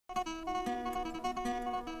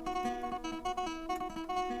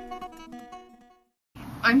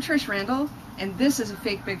I'm Trish Randall, and this is a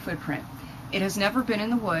fake Bigfoot print. It has never been in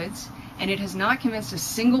the woods, and it has not convinced a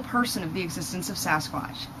single person of the existence of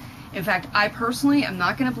Sasquatch. In fact, I personally am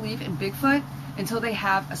not going to believe in Bigfoot until they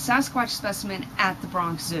have a Sasquatch specimen at the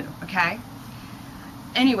Bronx Zoo, okay?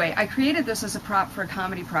 Anyway, I created this as a prop for a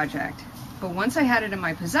comedy project, but once I had it in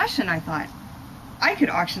my possession, I thought, I could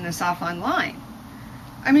auction this off online.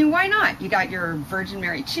 I mean, why not? You got your Virgin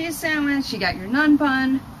Mary cheese sandwich, you got your nun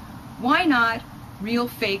bun. Why not real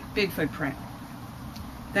fake Bigfoot print?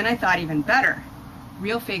 Then I thought even better,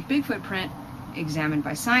 real fake Bigfoot print examined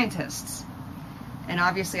by scientists. And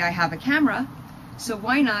obviously I have a camera, so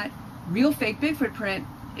why not real fake Bigfoot print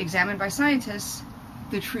examined by scientists,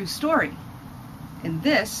 the true story? And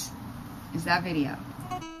this is that video.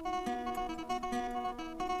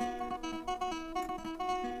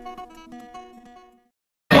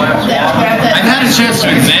 I've had a chance to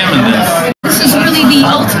examine this. This is really the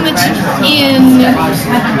ultimate in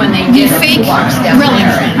the fake relic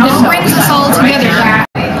that brings us all together.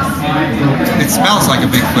 It smells like a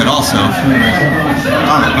Bigfoot also.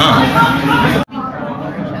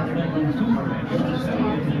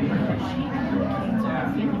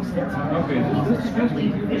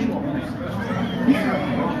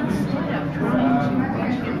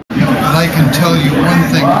 And I can tell you one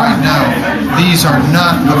thing right now, these are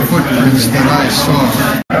not the footprints that I saw.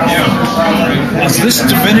 Is this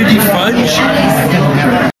divinity fudge?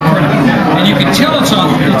 And you can tell it's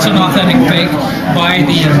an authentic fake by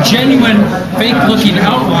the genuine fake-looking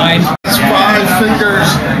outline. It's 5 fingers,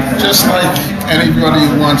 just like anybody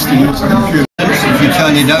who wants to use a computer. If you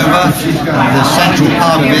turn it over, the central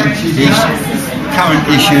part of it is current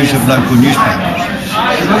issues of local newspapers.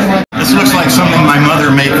 This looks like something my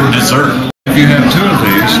mother made for dessert. If you have 2 of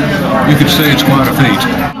these, you could say it's quite a feat.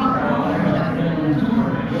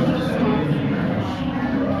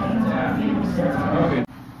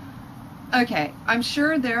 Okay, I'm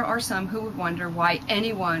sure there are some who would wonder why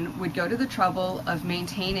anyone would go to the trouble of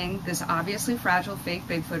maintaining this obviously fragile fake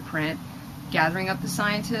Bigfoot print, gathering up the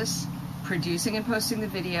scientists, producing and posting the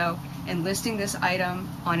video, and listing this item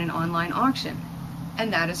on an online auction.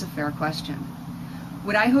 And that is a fair question.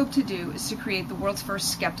 What I hope to do is to create the world's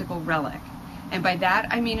first skeptical relic. And by that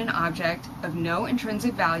I mean an object of no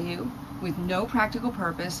intrinsic value, with no practical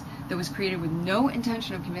purpose, that was created with no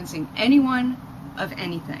intention of convincing anyone of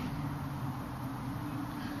anything.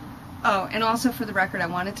 Oh, and also for the record, I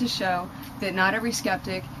wanted to show that not every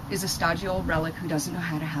skeptic is a stodgy old relic who doesn't know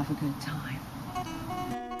how to have a good time.